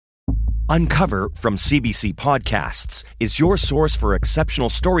Uncover from CBC Podcasts is your source for exceptional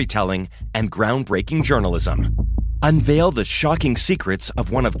storytelling and groundbreaking journalism. Unveil the shocking secrets of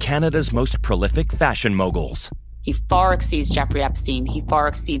one of Canada's most prolific fashion moguls. He far exceeds Jeffrey Epstein. He far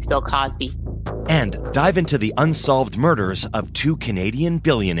exceeds Bill Cosby. And dive into the unsolved murders of two Canadian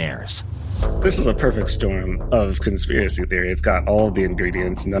billionaires. This is a perfect storm of conspiracy theory. It's got all of the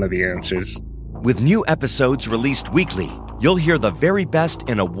ingredients, none of the answers. With new episodes released weekly, you'll hear the very best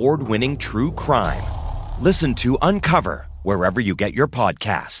in award-winning true crime. Listen to Uncover wherever you get your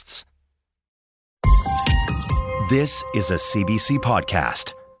podcasts. This is a CBC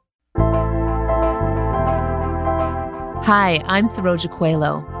podcast. Hi, I'm Saroja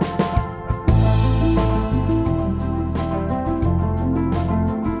Coelho.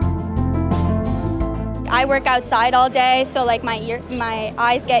 I work outside all day, so my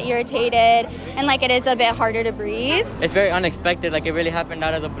eyes get irritated, and it is a bit harder to breathe. It's very unexpected, it really happened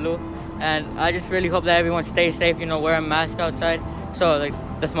out of the blue, and I just really hope that everyone stays safe, wear a mask outside, so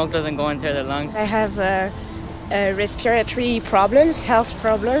the smoke doesn't go into their lungs. I have respiratory problems, health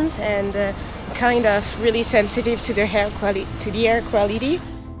problems, and kind of really sensitive to the air quality.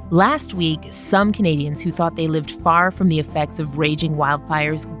 Last week, some Canadians who thought they lived far from the effects of raging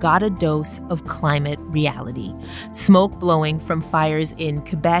wildfires got a dose of climate reality. Smoke blowing from fires in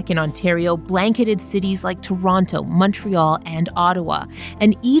Quebec and Ontario blanketed cities like Toronto, Montreal, and Ottawa,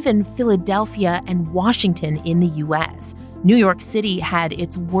 and even Philadelphia and Washington in the U.S. New York City had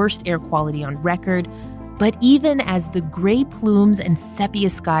its worst air quality on record. But even as the gray plumes and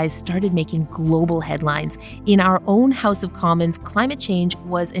sepia skies started making global headlines, in our own House of Commons, climate change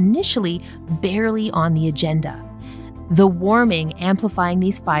was initially barely on the agenda. The warming amplifying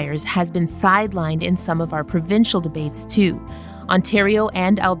these fires has been sidelined in some of our provincial debates too. Ontario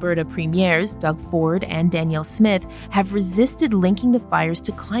and Alberta premiers, Doug Ford and Danielle Smith, have resisted linking the fires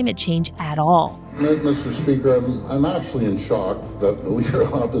to climate change at all. Mr. Speaker, I'm actually in shock that the Leader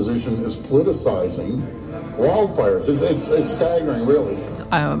of Opposition is politicizing wildfires. It's staggering, really.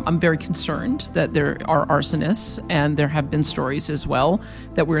 I'm very concerned that there are arsonists, and there have been stories as well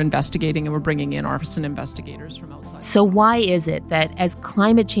that we're investigating, and we're bringing in arson investigators from outside. So why is it that as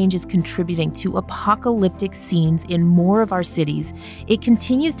climate change is contributing to apocalyptic scenes in more of our cities, it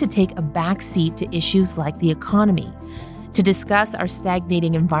continues to take a back seat to issues like the economy? To discuss our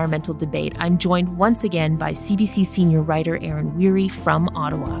stagnating environmental debate, I'm joined once again by CBC senior writer Aaron Wherry from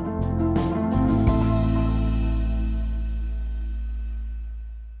Ottawa.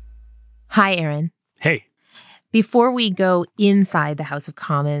 Hi, Aaron. Hey. Before we go inside the House of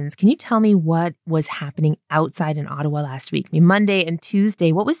Commons, can you tell me what was happening outside in Ottawa last week? Monday and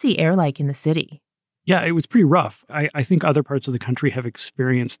Tuesday, what was the air like in the city? Yeah, it was pretty rough. I think other parts of the country have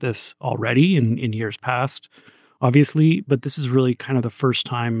experienced this already in years past, obviously, but this is really kind of the first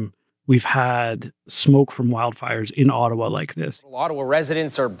time we've had smoke from wildfires in Ottawa like this. Ottawa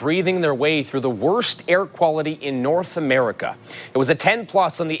residents are breathing their way through the worst air quality in North America. It was a 10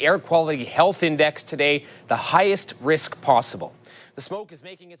 plus on the Air Quality Health Index today, the highest risk possible. The smoke is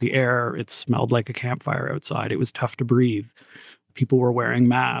making the air, it smelled like a campfire outside. It was tough to breathe. People were wearing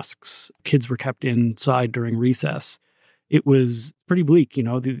masks. Kids were kept inside during recess. It was pretty bleak,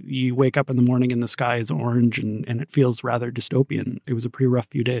 you wake up in the morning and the sky is orange and it feels rather dystopian. It was a pretty rough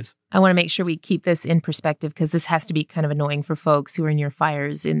few days. I want to make sure we keep this in perspective because this has to be kind of annoying for folks who are near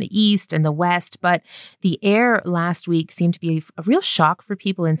fires in the east and the west. But the air last week seemed to be a real shock for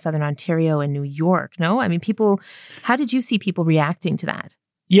people in Southern Ontario and New York, no? How did you see people reacting to that?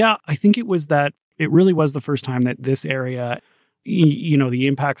 Yeah, I think it really was the first time that this area, the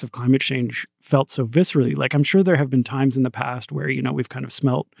impacts of climate change felt so viscerally. I'm sure there have been times in the past where, we've kind of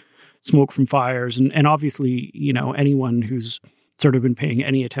smelt smoke from fires. And obviously, anyone who's sort of been paying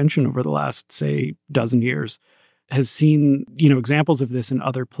any attention over the last, say, dozen years has seen, examples of this in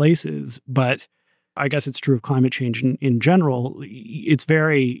other places. But I guess it's true of climate change in general. It's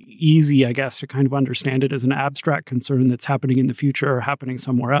very easy, I guess, to kind of understand it as an abstract concern that's happening in the future or happening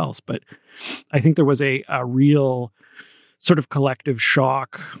somewhere else. But I think there was a real sort of collective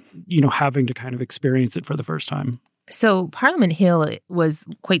shock, having to kind of experience it for the first time. So Parliament Hill was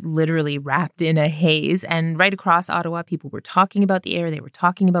quite literally wrapped in a haze, and right across Ottawa, people were talking about the air, they were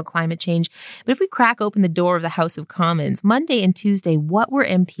talking about climate change. But if we crack open the door of the House of Commons, Monday and Tuesday, what were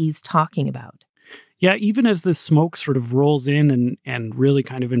MPs talking about? Yeah, even as this smoke sort of rolls in and really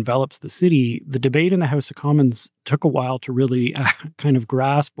kind of envelops the city, the debate in the House of Commons took a while to really kind of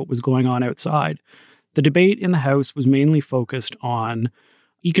grasp what was going on outside. The debate in the House was mainly focused on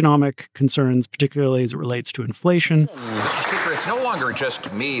economic concerns, particularly as it relates to inflation. Mr. Speaker, it's no longer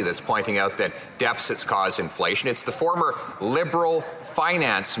just me that's pointing out that deficits cause inflation. It's the former Liberal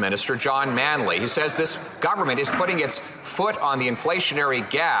Finance Minister, John Manley, who says this government is putting its foot on the inflationary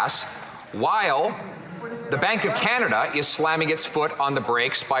gas while the Bank of Canada is slamming its foot on the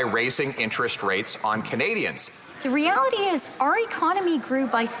brakes by raising interest rates on Canadians. The reality is our economy grew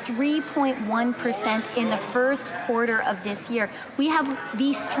by 3.1% in the first quarter of this year. We have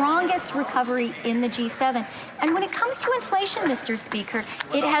the strongest recovery in the G7. And when it comes to inflation, Mr. Speaker,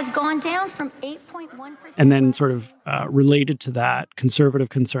 it has gone down from 8.1%. And then sort of related to that, conservative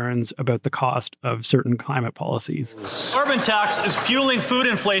concerns about the cost of certain climate policies. Carbon tax is fueling food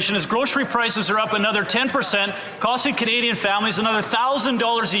inflation as grocery prices are up another 10%, costing Canadian families another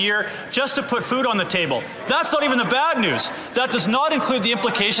 $1,000 a year just to put food on the table. That's not even the bad news. That does not include the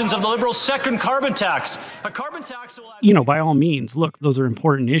implications of the Liberals' second carbon tax. A carbon tax will add... by all means, look, those are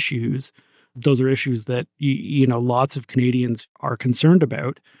important issues. Those are issues that, lots of Canadians are concerned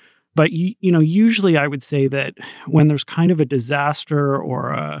about. But, usually I would say that when there's kind of a disaster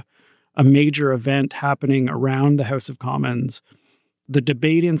or a major event happening around the House of Commons, the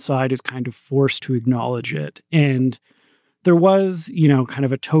debate inside is kind of forced to acknowledge it. And there was, kind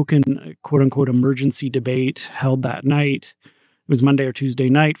of a token, quote unquote, emergency debate held that night. It was Monday or Tuesday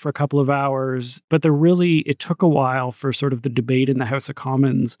night for a couple of hours. But it took a while for sort of the debate in the House of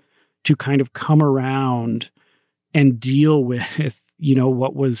Commons to kind of come around and deal with,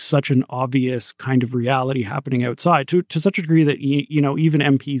 what was such an obvious kind of reality happening outside to such a degree that, even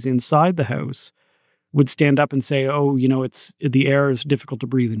MPs inside the House would stand up and say, it's the air is difficult to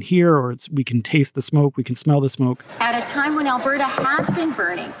breathe in here, or we can taste the smoke, we can smell the smoke. At a time when Alberta has been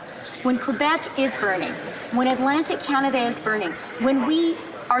burning, when Quebec is burning, when Atlantic Canada is burning, when we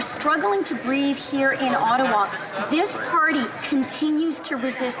are struggling to breathe here in Ottawa, this party continues to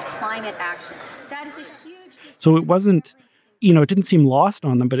resist climate action. That is a huge... So it wasn't, it didn't seem lost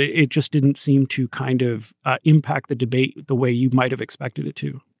on them, but it just didn't seem to kind of impact the debate the way you might have expected it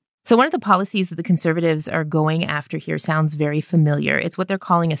to. So one of the policies that the Conservatives are going after here sounds very familiar. It's what they're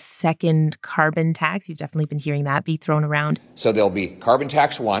calling a second carbon tax. You've definitely been hearing that be thrown around. So there'll be carbon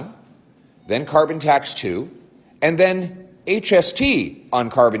tax 1, then carbon tax 2, and then HST on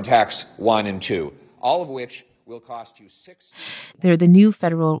carbon tax 1 and 2, all of which will cost you $6. They're the new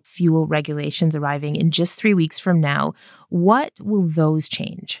federal fuel regulations arriving in just 3 weeks from now. What will those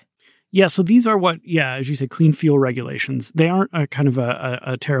change? Yeah, so these are as you say, clean fuel regulations. They aren't a kind of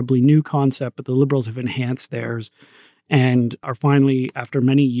a terribly new concept, but the Liberals have enhanced theirs and are finally, after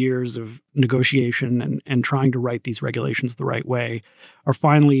many years of negotiation and trying to write these regulations the right way, are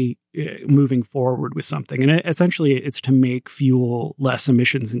finally moving forward with something. And essentially, it's to make fuel less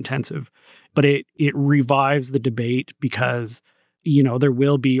emissions intensive. But it revives the debate because, there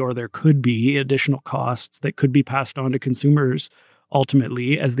will be or there could be additional costs that could be passed on to consumers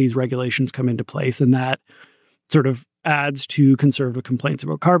ultimately as these regulations come into place. And that sort of adds to conservative complaints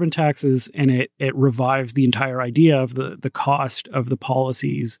about carbon taxes, and it revives the entire idea of the cost of the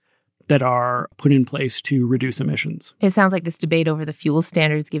policies that are put in place to reduce emissions. It sounds like this debate over the fuel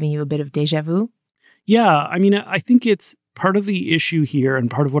standards giving you a bit of déjà vu. Yeah, I mean, I think it's part of the issue here, and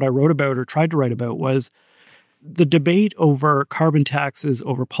part of what I wrote about or tried to write about was the debate over carbon taxes,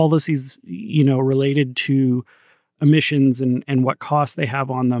 over policies, related to emissions and what costs they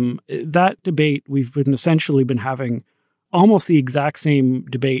have on them. That debate we've essentially been having almost the exact same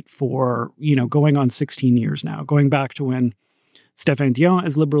debate for, going on 16 years now, going back to when Stéphane Dion,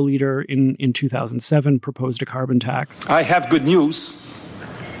 as Liberal leader in 2007, proposed a carbon tax. I have good news.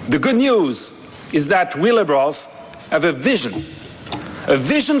 The good news is that we Liberals have a vision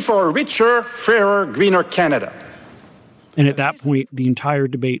for a richer, fairer, greener Canada. And at that point, the entire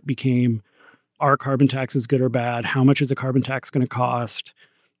debate became, are carbon taxes good or bad? How much is a carbon tax going to cost?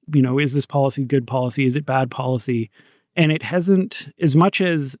 Is this policy good policy? Is it bad policy? And it hasn't, as much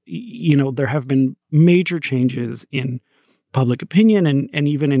as, there have been major changes in public opinion and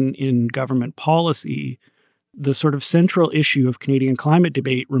even in government policy, the sort of central issue of Canadian climate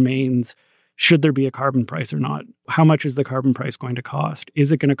debate remains, should there be a carbon price or not? How much is the carbon price going to cost?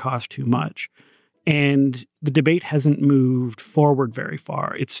 Is it going to cost too much? And the debate hasn't moved forward very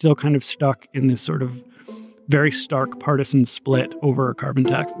far. It's still kind of stuck in this sort of very stark partisan split over carbon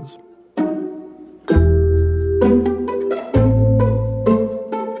taxes.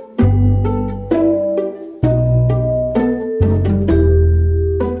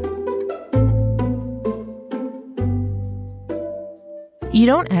 You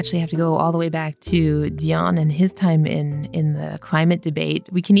don't don't actually have to go all the way back to Dion and his time in the climate debate.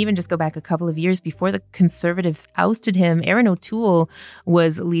 We can even just go back a couple of years before the Conservatives ousted him. Aaron O'Toole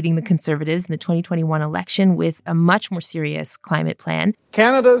was leading the Conservatives in the 2021 election with a much more serious climate plan.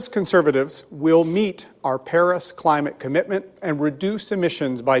 Canada's Conservatives will meet our Paris climate commitment and reduce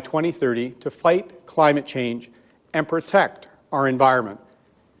emissions by 2030 to fight climate change and protect our environment.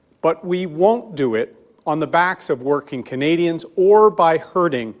 But we won't do it on the backs of working Canadians or by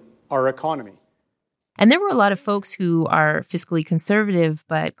hurting our economy. And there were a lot of folks who are fiscally conservative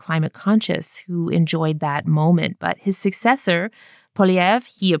but climate conscious who enjoyed that moment. But his successor, Poilievre,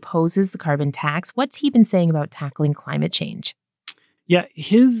 he opposes the carbon tax. What's he been saying about tackling climate change? Yeah,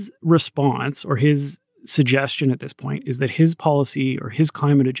 his response or his suggestion at this point is that his policy or his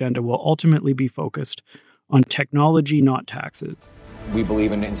climate agenda will ultimately be focused on technology, not taxes. We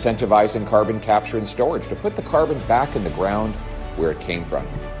believe in incentivizing carbon capture and storage to put the carbon back in the ground where it came from.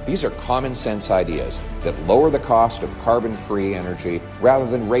 These are common sense ideas that lower the cost of carbon-free energy rather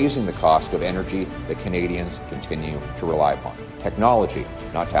than raising the cost of energy that Canadians continue to rely upon. Technology,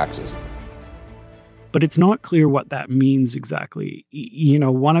 not taxes. But it's not clear what that means exactly. You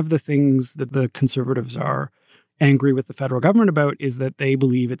know, one of the things that the Conservatives are angry with the federal government about is that they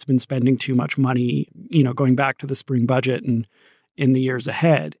believe it's been spending too much money, you know, going back to the spring budget and in the years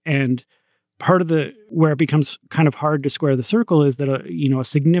ahead. And part of where it becomes kind of hard to square the circle is that, a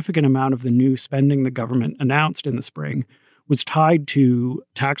significant amount of the new spending the government announced in the spring was tied to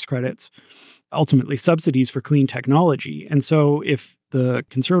tax credits, ultimately subsidies for clean technology. And so if the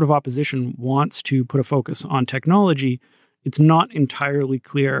Conservative opposition wants to put a focus on technology, it's not entirely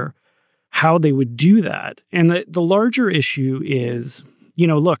clear how they would do that. And the larger issue is,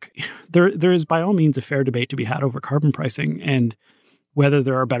 look, there is by all means a fair debate to be had over carbon pricing and whether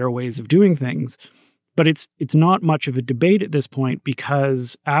there are better ways of doing things. But it's not much of a debate at this point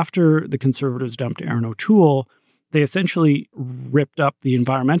because after the Conservatives dumped Aaron O'Toole, they essentially ripped up the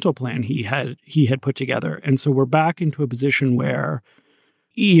environmental plan he had put together. And so we're back into a position where,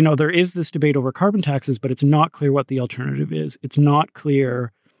 there is this debate over carbon taxes, but it's not clear what the alternative is. It's not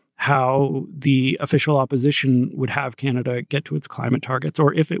clear how the official opposition would have Canada get to its climate targets,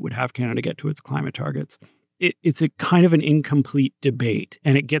 or if it would have Canada get to its climate targets. It's a kind of an incomplete debate,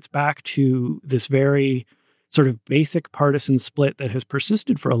 and it gets back to this very sort of basic partisan split that has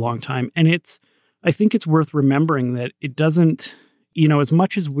persisted for a long time. And I think it's worth remembering that it doesn't, as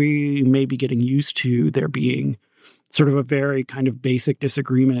much as we may be getting used to there being sort of a very kind of basic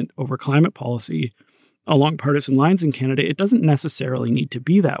disagreement over climate policy along partisan lines in Canada, it doesn't necessarily need to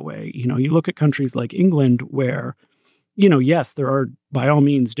be that way. You look at countries like England where, yes, there are by all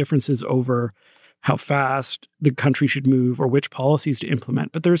means differences over how fast the country should move or which policies to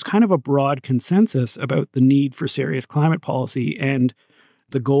implement. But there's kind of a broad consensus about the need for serious climate policy and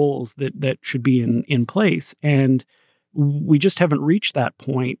the goals that should be in place. And we just haven't reached that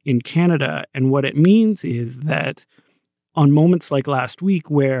point in Canada. And what it means is that on moments like last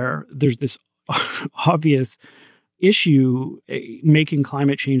week where there's this obvious issue making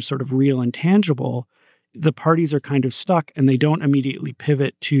climate change sort of real and tangible, the parties are kind of stuck and they don't immediately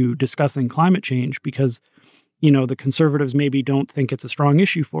pivot to discussing climate change because, the Conservatives maybe don't think it's a strong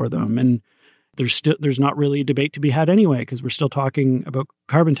issue for them. And there's not really a debate to be had anyway because we're still talking about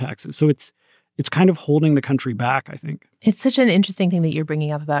carbon taxes. So it's kind of holding the country back, I think. It's such an interesting thing that you're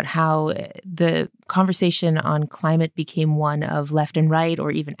bringing up about how the conversation on climate became one of left and right or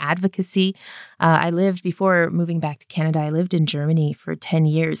even advocacy. Before moving back to Canada, I lived in Germany for 10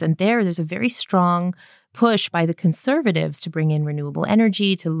 years. And there's a very strong push by the Conservatives to bring in renewable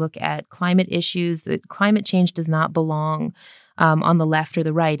energy, to look at climate issues, that climate change does not belong on the left or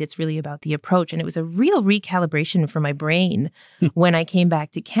the right. It's really about the approach. And it was a real recalibration for my brain when I came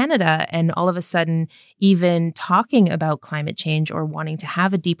back to Canada. And all of a sudden, even talking about climate change or wanting to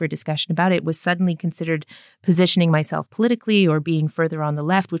have a deeper discussion about it was suddenly considered positioning myself politically or being further on the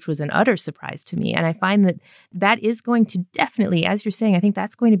left, which was an utter surprise to me. And I find that is going to definitely, as you're saying, I think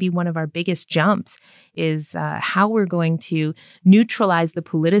that's going to be one of our biggest jumps is how we're going to neutralize the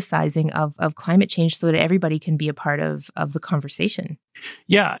politicizing of climate change so that everybody can be a part of the conversation.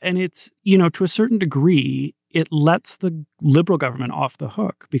 Yeah. And it's, to a certain degree, it lets the Liberal government off the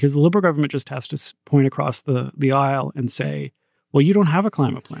hook because the Liberal government just has to point across the aisle and say, well, you don't have a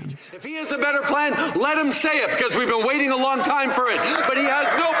climate plan. If he has a better plan, let him say it because we've been waiting a long time for it. But he has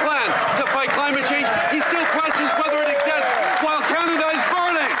no plan to fight climate change. He still questions whether it exists while Canada is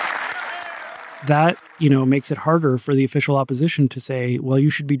burning. That, makes it harder for the official opposition to say, well, you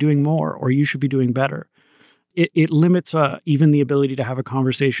should be doing more or you should be doing better. It limits even the ability to have a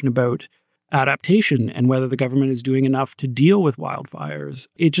conversation about adaptation and whether the government is doing enough to deal with wildfires.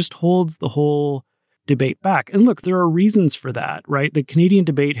 It just holds the whole debate back. And look, there are reasons for that, right? The Canadian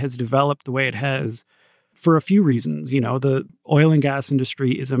debate has developed the way it has for a few reasons. You know, the oil and gas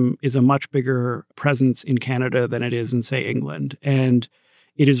industry is a much bigger presence in Canada than it is in, say, England. And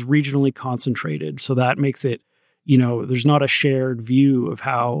it is regionally concentrated. So that makes it, you know, there's not a shared view of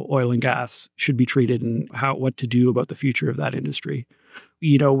how oil and gas should be treated and what to do about the future of that industry.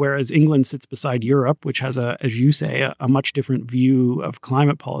 You know, whereas England sits beside Europe, which has as you say, a much different view of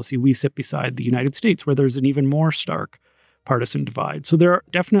climate policy, we sit beside the United States, where there's an even more stark partisan divide. So there are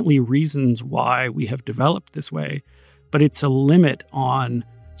definitely reasons why we have developed this way, but it's a limit on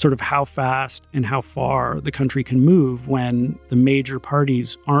sort of how fast and how far the country can move when the major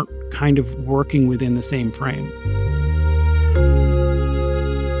parties aren't kind of working within the same frame.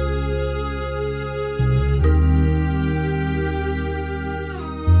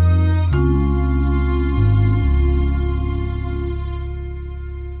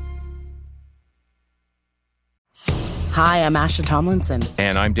 Hi, I'm Asha Tomlinson.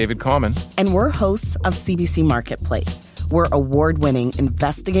 And I'm David Common. And we're hosts of CBC Marketplace. We're award-winning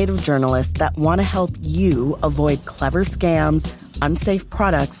investigative journalists that want to help you avoid clever scams, unsafe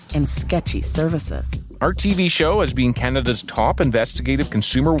products, and sketchy services. Our TV show has been Canada's top investigative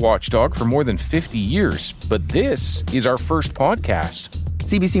consumer watchdog for more than 50 years, but this is our first podcast.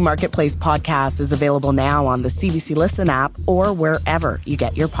 CBC Marketplace podcast is available now on the CBC Listen app or wherever you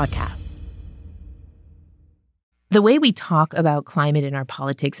get your podcasts. The way we talk about climate in our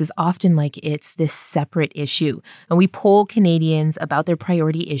politics is often like it's this separate issue. And we poll Canadians about their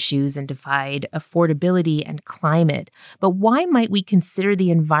priority issues and divide affordability and climate. But why might we consider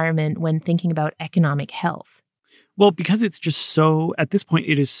the environment when thinking about economic health? Well, because it's just so, at this point,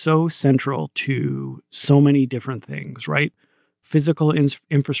 it is so central to so many different things, right? Physical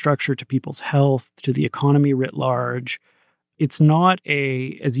infrastructure to people's health, to the economy writ large. It's not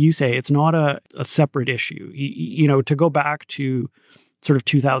as you say, it's not a separate issue. You know, to go back to sort of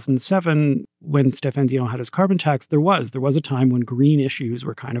 2007, when Stéphane Dion had his carbon tax, there was a time when green issues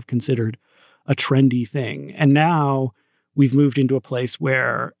were kind of considered a trendy thing. And now we've moved into a place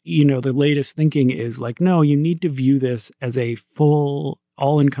where, you know, the latest thinking is like, no, you need to view this as a full,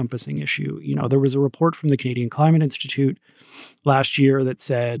 all-encompassing issue. You know, there was a report from the Canadian Climate Institute last year that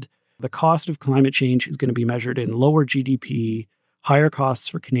said, the cost of climate change is going to be measured in lower GDP, higher costs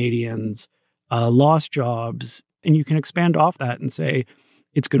for Canadians, lost jobs. And you can expand off that and say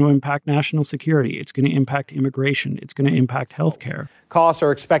it's going to impact national security. It's going to impact immigration. It's going to impact healthcare. Costs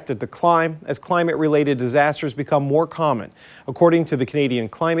are expected to climb as climate-related disasters become more common. According to the Canadian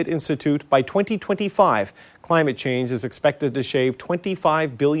Climate Institute, by 2025, climate change is expected to shave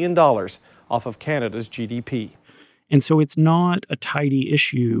 $25 billion off of Canada's GDP. And so it's not a tidy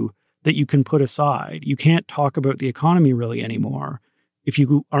issue that you can put aside. You can't talk about the economy really anymore if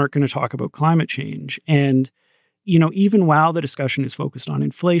you aren't going to talk about climate change. And, you know, even while the discussion is focused on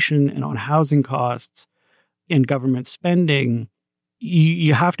inflation and on housing costs and government spending,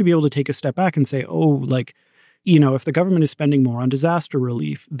 you have to be able to take a step back and say, oh, like, you know, if the government is spending more on disaster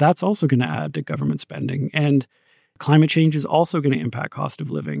relief, that's also going to add to government spending. And climate change is also going to impact cost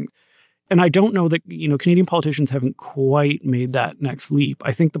of living. And I don't know that, you know, Canadian politicians haven't quite made that next leap.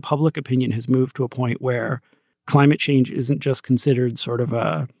 I think the public opinion has moved to a point where climate change isn't just considered sort of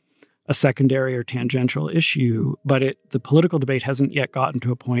a secondary or tangential issue, but the political debate hasn't yet gotten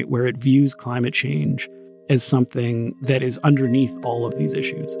to a point where it views climate change as something that is underneath all of these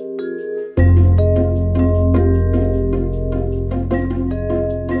issues.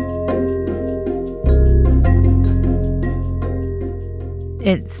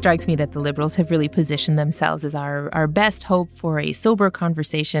 It strikes me that the Liberals have really positioned themselves as our best hope for a sober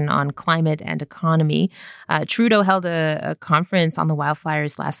conversation on climate and economy. Trudeau held a conference on the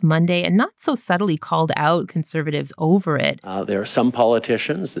wildfires last Monday and not so subtly called out Conservatives over it. There are some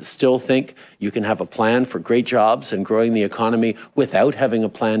politicians that still think you can have a plan for great jobs and growing the economy without having a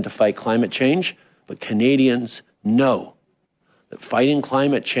plan to fight climate change. But Canadians know that fighting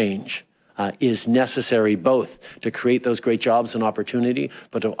climate change is necessary both to create those great jobs and opportunity,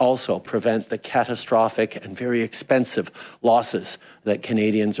 but to also prevent the catastrophic and very expensive losses that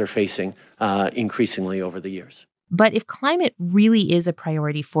Canadians are facing increasingly over the years. But if climate really is a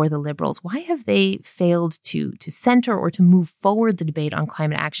priority for the Liberals, why have they failed to center or to move forward the debate on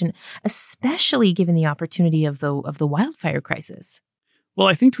climate action, especially given the opportunity of the wildfire crisis? Well,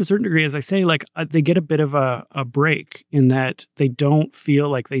 I think to a certain degree, as I say, like they get a bit of a break in that they don't feel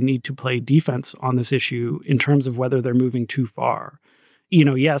like they need to play defense on this issue in terms of whether they're moving too far. You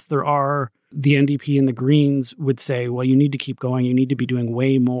know, yes, there are the NDP and the Greens would say, well, you need to keep going. You need to be doing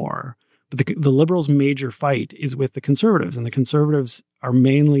way more. But the Liberals' major fight is with the Conservatives, and the Conservatives are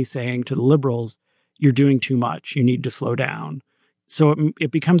mainly saying to the Liberals, you're doing too much, you need to slow down. So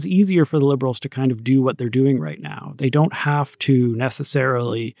it becomes easier for the Liberals to kind of do what they're doing right now. They don't have to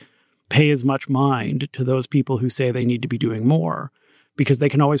necessarily pay as much mind to those people who say they need to be doing more, because they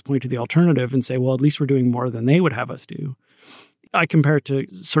can always point to the alternative and say, well, at least we're doing more than they would have us do. I compare it to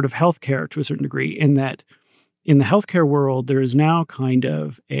sort of healthcare to a certain degree, in that in the healthcare world, there is now kind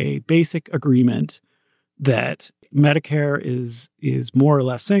of a basic agreement that Medicare is more or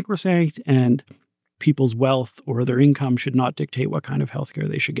less sacrosanct, and people's wealth or their income should not dictate what kind of healthcare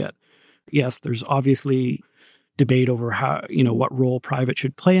they should get. Yes, there's obviously debate over how, what role private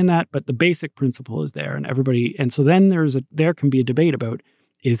should play in that, but the basic principle is there, and so then there can be a debate about,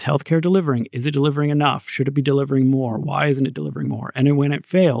 is healthcare delivering? Is it delivering enough? Should it be delivering more? Why isn't it delivering more? And when it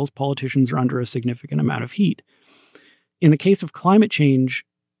fails, politicians are under a significant amount of heat. In the case of climate change,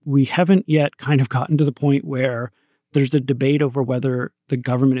 we haven't yet kind of gotten to the point where there's a debate over whether the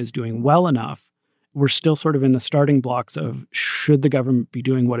government is doing well enough. We're still sort of in the starting blocks of, should the government be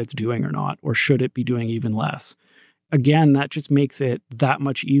doing what it's doing or not, or should it be doing even less? Again, that just makes it that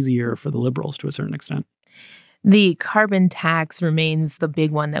much easier for the Liberals to a certain extent. The carbon tax remains the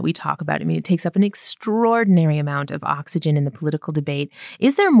big one that we talk about. I mean, it takes up an extraordinary amount of oxygen in the political debate.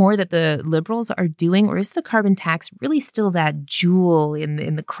 Is there more that the Liberals are doing, or is the carbon tax really still that jewel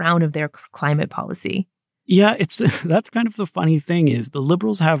in the crown of their climate policy? Yeah, that's kind of the funny thing is the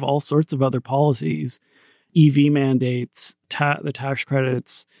Liberals have all sorts of other policies, EV mandates, the tax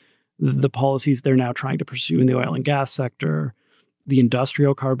credits, the policies they're now trying to pursue in the oil and gas sector, the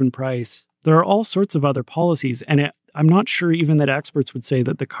industrial carbon price. There are all sorts of other policies, and I'm not sure even that experts would say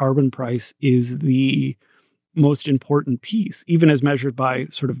that the carbon price is the most important piece, even as measured by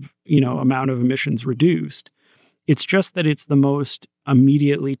sort of, amount of emissions reduced. It's just that it's the most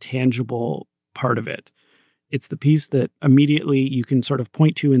immediately tangible part of it. It's the piece that immediately you can sort of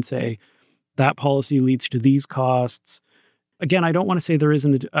point to and say, that policy leads to these costs. Again, I don't want to say there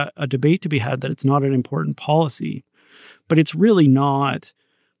isn't a debate to be had that it's not an important policy, but it's really not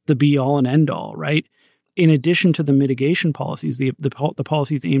the be-all and end-all, right? In addition to the mitigation policies, the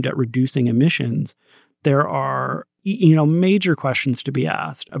policies aimed at reducing emissions, there are major questions to be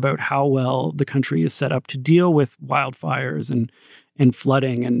asked about how well the country is set up to deal with wildfires and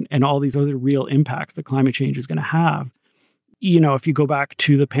flooding and all these other real impacts that climate change is going to have. If you go back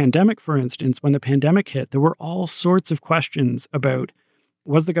to the pandemic, for instance, when the pandemic hit, there were all sorts of questions about,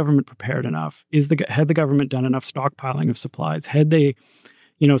 was the government prepared enough? Had the government done enough stockpiling of supplies? Had they,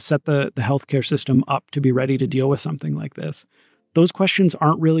 set the healthcare system up to be ready to deal with something like this? Those questions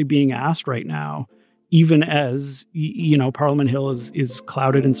aren't really being asked right now, even as, Parliament Hill is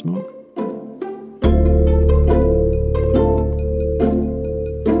clouded in smoke.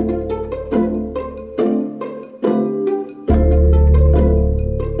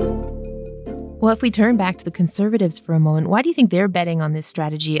 Well, if we turn back to the Conservatives for a moment, why do you think they're betting on this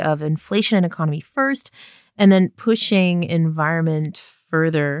strategy of inflation and economy first, and then pushing environment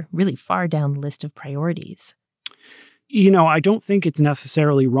further, really far down the list of priorities? I don't think it's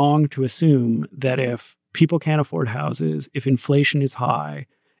necessarily wrong to assume that if people can't afford houses, if inflation is high,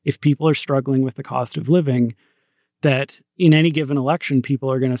 if people are struggling with the cost of living, that in any given election,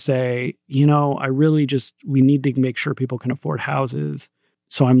 people are going to say, we need to make sure people can afford houses.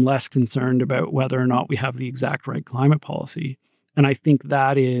 So I'm less concerned about whether or not we have the exact right climate policy. And I think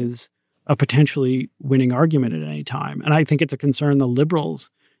that is a potentially winning argument at any time. And I think it's a concern the Liberals,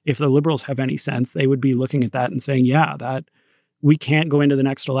 if the Liberals have any sense, they would be looking at that and saying, that we can't go into the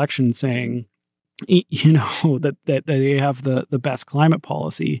next election saying, that they have the best climate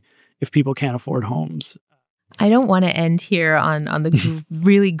policy if people can't afford homes. I don't want to end here on the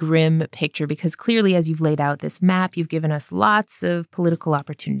really grim picture, because clearly, as you've laid out this map, you've given us lots of political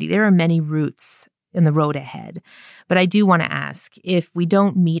opportunity. There are many routes in the road ahead. But I do want to ask, if we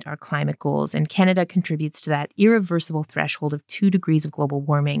don't meet our climate goals and Canada contributes to that irreversible threshold of 2 degrees of global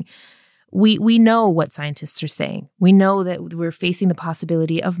warming, we know what scientists are saying. We know that we're facing the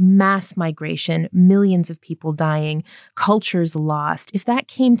possibility of mass migration, millions of people dying, cultures lost. If that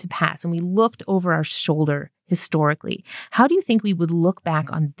came to pass and we looked over our shoulder historically, how do you think we would look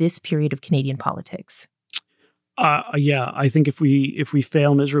back on this period of Canadian politics? I think if we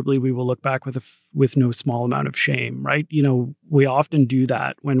fail miserably, we will look back with no small amount of shame, right? We often do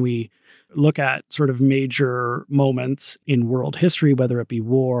that when we look at sort of major moments in world history, whether it be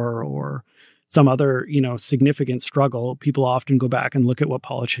war or some other, significant struggle. People often go back and look at what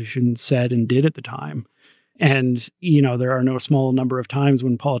politicians said and did at the time. And, there are no small number of times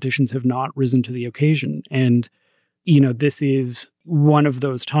when politicians have not risen to the occasion. And this is one of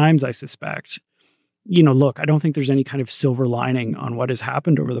those times, I suspect. Look, I don't think there's any kind of silver lining on what has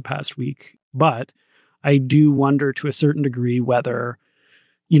happened over the past week, but I do wonder to a certain degree whether,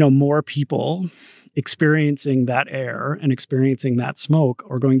 more people experiencing that air and experiencing that smoke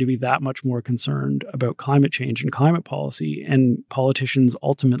are going to be that much more concerned about climate change and climate policy. And politicians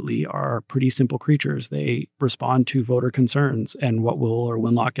ultimately are pretty simple creatures. They respond to voter concerns and what will or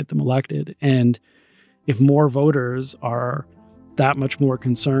will not get them elected. And if more voters are that much more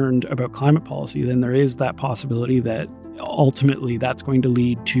concerned about climate policy, then there is that possibility that ultimately that's going to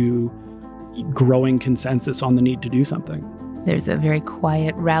lead to growing consensus on the need to do something. There's a very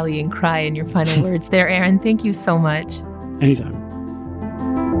quiet rallying cry in your final words there, Aaron. Thank you so much. Anytime.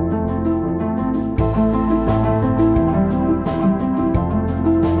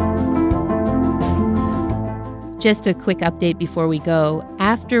 Just a quick update before we go.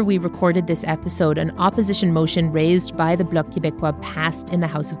 After we recorded this episode, an opposition motion raised by the Bloc Québécois passed in the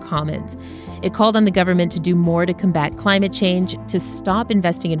House of Commons. It called on the government to do more to combat climate change, to stop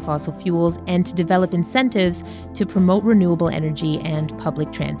investing in fossil fuels, and to develop incentives to promote renewable energy and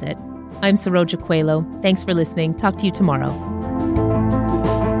public transit. I'm Saroja Coelho. Thanks for listening. Talk to you tomorrow.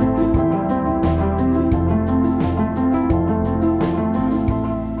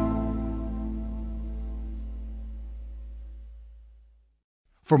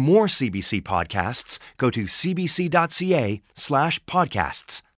 For more CBC podcasts, go to cbc.ca/podcasts.